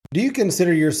Do you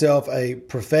consider yourself a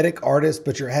prophetic artist,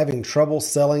 but you're having trouble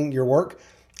selling your work?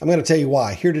 I'm going to tell you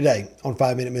why here today on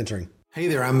 5-Minute Mentoring. Hey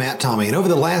there, I'm Matt Tommy, and over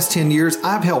the last 10 years,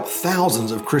 I've helped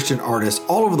thousands of Christian artists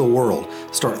all over the world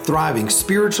start thriving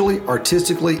spiritually,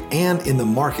 artistically, and in the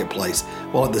marketplace,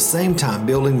 while at the same time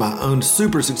building my own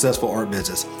super successful art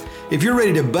business. If you're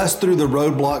ready to bust through the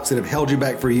roadblocks that have held you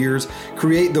back for years,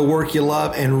 create the work you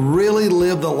love, and really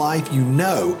live the life you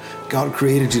know God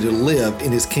created you to live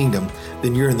in His kingdom,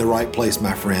 then you're in the right place,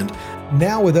 my friend.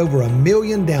 Now with over 1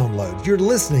 million downloads, you're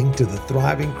listening to the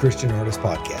Thriving Christian Artist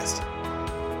Podcast.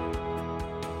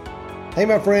 Hey,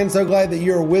 my friend, so glad that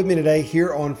you're with me today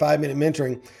here on 5-Minute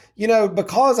Mentoring. You know,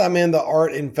 because I'm in the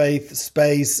art and faith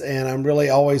space and I'm really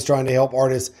always trying to help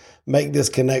artists make this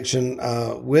connection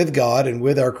with God and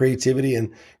with our creativity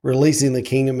and releasing the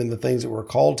kingdom and the things that we're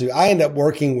called to, I end up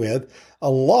working with a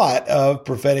lot of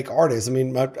prophetic artists. I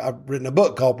mean, I've written a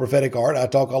book called Prophetic Art. I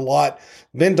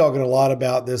been talking a lot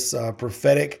about this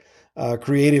prophetic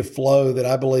creative flow that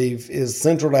I believe is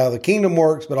central to how the kingdom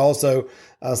works, but also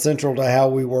central to how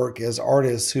we work as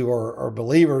artists who are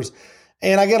believers.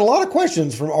 And I get a lot of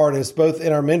questions from artists, both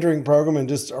in our mentoring program and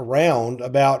just around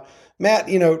about, Matt,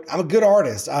 you know, I'm a good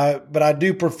artist, but I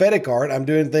do prophetic art. I'm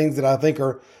doing things that I think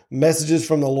are messages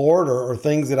from the Lord or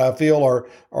things that I feel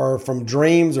are from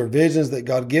dreams or visions that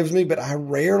God gives me, but I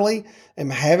rarely am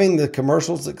having the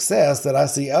commercial success that I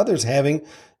see others having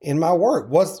in my work.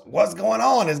 What's going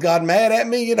on? Is God mad at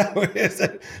me? You know,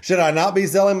 should I not be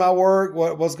selling my work?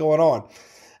 What's going on?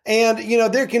 And, you know,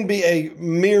 there can be a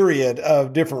myriad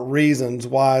of different reasons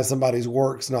why somebody's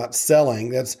work's not selling.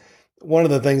 That's one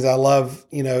of the things I love,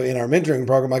 you know, in our mentoring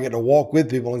program. I get to walk with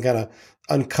people and kind of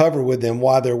uncover with them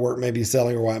why their work may be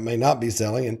selling or why it may not be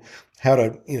selling and how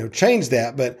to, you know, change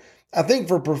that. But I think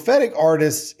for prophetic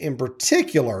artists in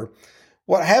particular,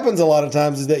 what happens a lot of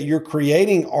times is that you're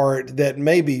creating art that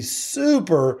may be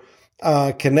super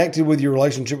connected with your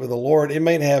relationship with the Lord. It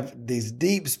may have these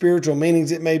deep spiritual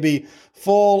meanings. It may be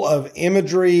full of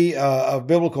imagery, of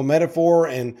biblical metaphor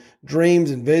and dreams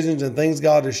and visions and things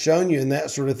God has shown you and that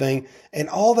sort of thing. And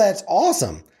all that's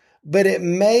awesome, but it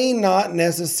may not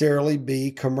necessarily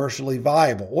be commercially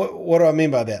viable. What do I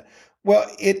mean by that? Well,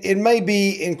 it may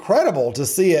be incredible to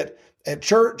see it at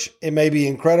church. It may be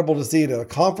incredible to see it at a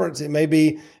conference. It may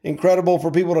be incredible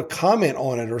for people to comment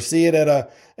on it or see it at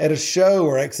a show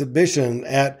or exhibition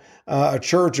at a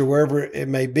church or wherever it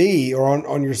may be, or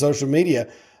on your social media.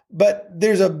 But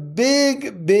there's a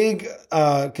big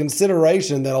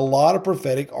consideration that a lot of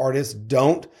prophetic artists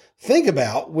don't think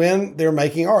about when they're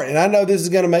making art. And I know this is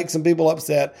going to make some people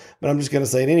upset, but I'm just going to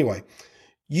say it anyway.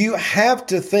 You have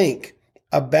to think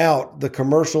about the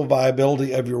commercial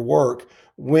viability of your work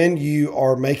when you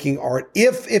are making art,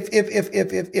 if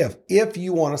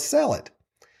you want to sell it.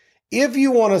 If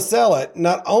you want to sell it,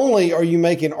 not only are you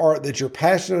making art that you're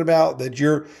passionate about, that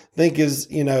you think is,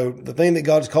 you know, the thing that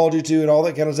God's called you to and all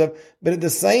that kind of stuff, but at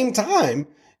the same time,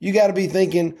 you got to be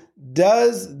thinking,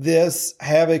 does this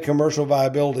have a commercial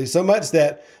viability? So much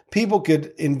that people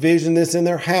could envision this in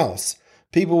their house.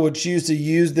 People would choose to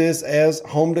use this as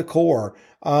home decor.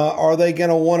 Are they going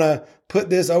to want to put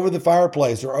this over the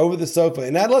fireplace or over the sofa?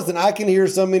 And now, listen, I can hear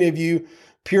so many of you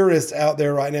purists out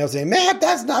there right now saying, Matt,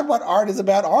 that's not what art is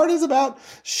about. Art is about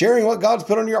sharing what God's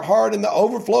put on your heart and the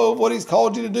overflow of what He's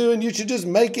called you to do, and you should just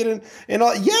make it. And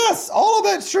all. Yes, all of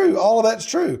that's true. All of that's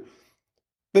true.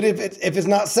 But if it's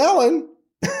not selling,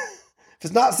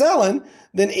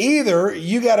 then either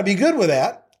you got to be good with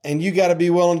that and you got to be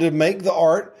willing to make the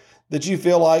art that you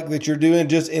feel like that you're doing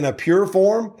just in a pure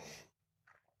form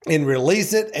and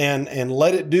release it and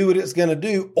let it do what it's going to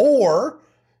do. Or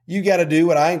you got to do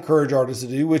what I encourage artists to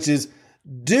do, which is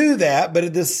do that, but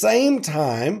at the same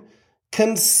time,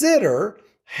 consider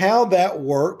how that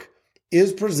work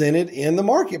is presented in the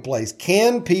marketplace.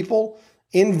 Can people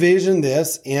envision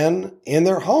this in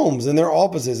their homes, in their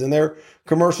offices, in their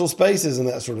commercial spaces and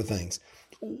that sort of things?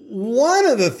 One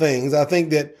of the things I think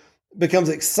that becomes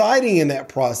exciting in that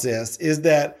process is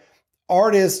that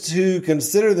artists who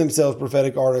consider themselves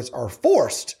prophetic artists are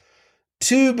forced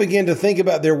to begin to think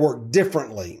about their work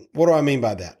differently. What do I mean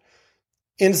by that?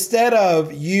 Instead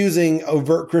of using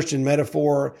overt Christian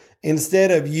metaphor, instead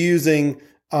of using,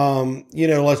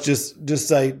 let's just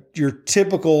say your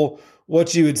typical,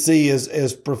 what you would see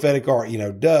as prophetic art,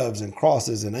 doves and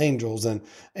crosses and angels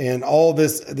and all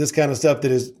this kind of stuff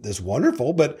that's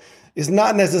wonderful, but it's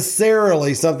not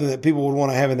necessarily something that people would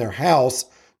want to have in their house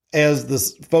as the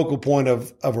focal point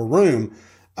of a room,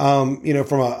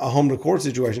 from a home decor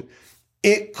situation.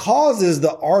 It causes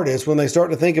the artist, when they start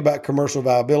to think about commercial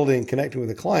viability and connecting with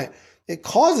the client, it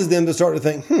causes them to start to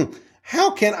think,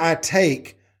 how can I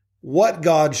take what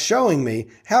God's showing me.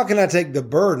 How can I take the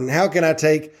burden? How can I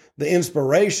take the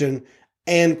inspiration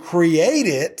and create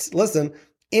it, listen,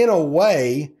 in a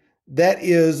way that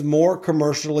is more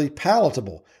commercially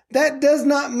palatable? That does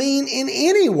not mean in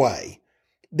any way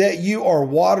that you are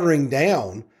watering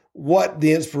down what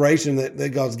the inspiration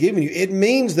that God's given you. It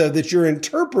means, though, that you're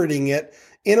interpreting it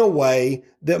in a way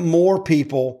that more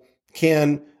people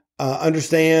can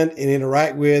understand and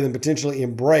interact with and potentially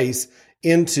embrace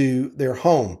into their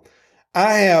home.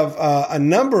 I have a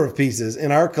number of pieces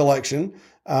in our collection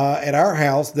at our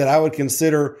house that I would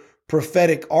consider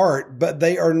prophetic art, but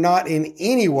they are not in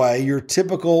any way your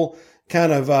typical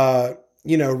kind of,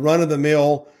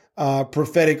 run-of-the-mill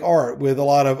prophetic art with a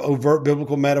lot of overt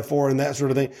biblical metaphor and that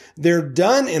sort of thing. They're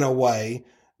done in a way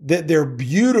that they're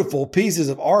beautiful pieces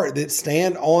of art that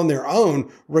stand on their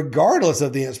own, regardless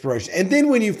of the inspiration. And then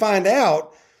when you find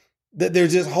out that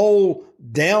there's this whole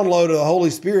download of the Holy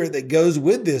Spirit that goes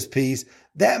with this piece,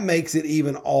 that makes it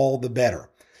even all the better.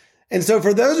 And so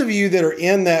for those of you that are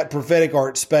in that prophetic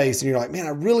art space and you're like, man,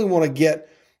 I really want to get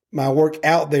my work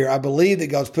out there. I believe that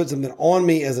God's put something on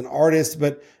me as an artist,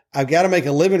 but I've got to make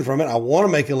a living from it. I want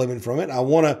to make a living from it. I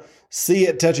want to see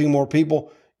it touching more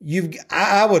people.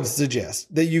 I would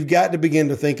suggest that you've got to begin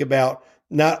to think about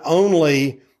not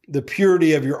only the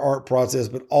purity of your art process,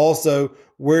 but also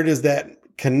where does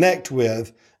that connect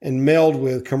with and meld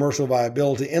with commercial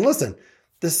viability. And listen,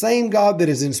 the same God that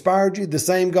has inspired you, the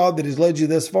same God that has led you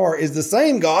this far is the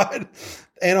same God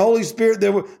and Holy Spirit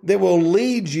that will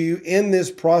lead you in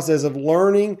this process of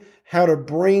learning how to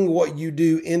bring what you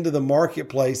do into the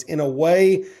marketplace in a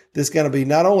way that's going to be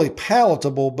not only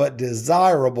palatable, but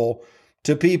desirable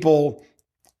to people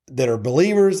that are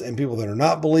believers and people that are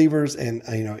not believers and,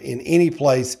 in any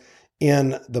place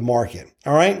in the market.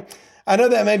 All right. I know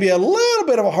that may be a little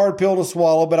bit of a hard pill to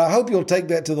swallow, but I hope you'll take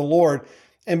that to the Lord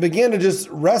and begin to just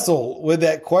wrestle with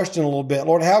that question a little bit.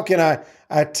 Lord, how can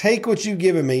I take what you've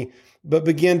given me, but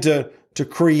begin to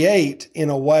create in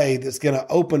a way that's going to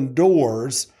open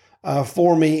doors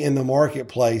for me in the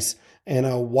marketplace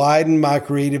and widen my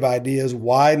creative ideas,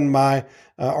 widen my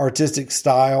artistic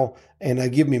style,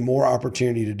 and give me more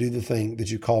opportunity to do the thing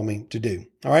that you call me to do.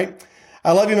 All right.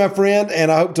 I love you, my friend.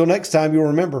 And I hope till next time you'll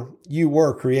remember you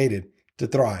were created to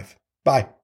thrive. Bye.